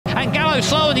and Gallo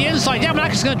slow on the inside.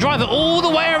 Yamanaka's going to drive it all the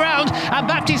way around, and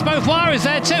Baptiste Beauvoir is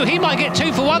there too. He might get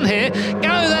 2 for 1 here.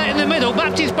 Gallo there in the middle,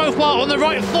 Baptiste Beauvoir on the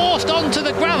right, forced onto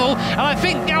the gravel, and I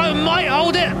think Gallo might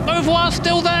hold it. Beauvoir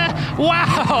still there.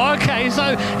 Wow, okay,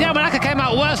 so Yamanaka came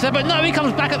out worse there, but no, he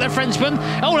comes back at the Frenchman.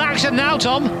 All action now,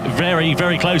 Tom. Very,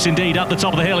 very close indeed. Up the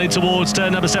top of the hill in towards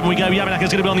turn number 7 we go.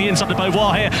 Yamanaka's going to be on the inside of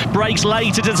Beauvoir here. Brakes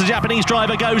late as the Japanese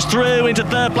driver goes through into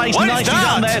third place. What Nicely is that?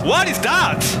 done there. What is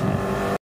that?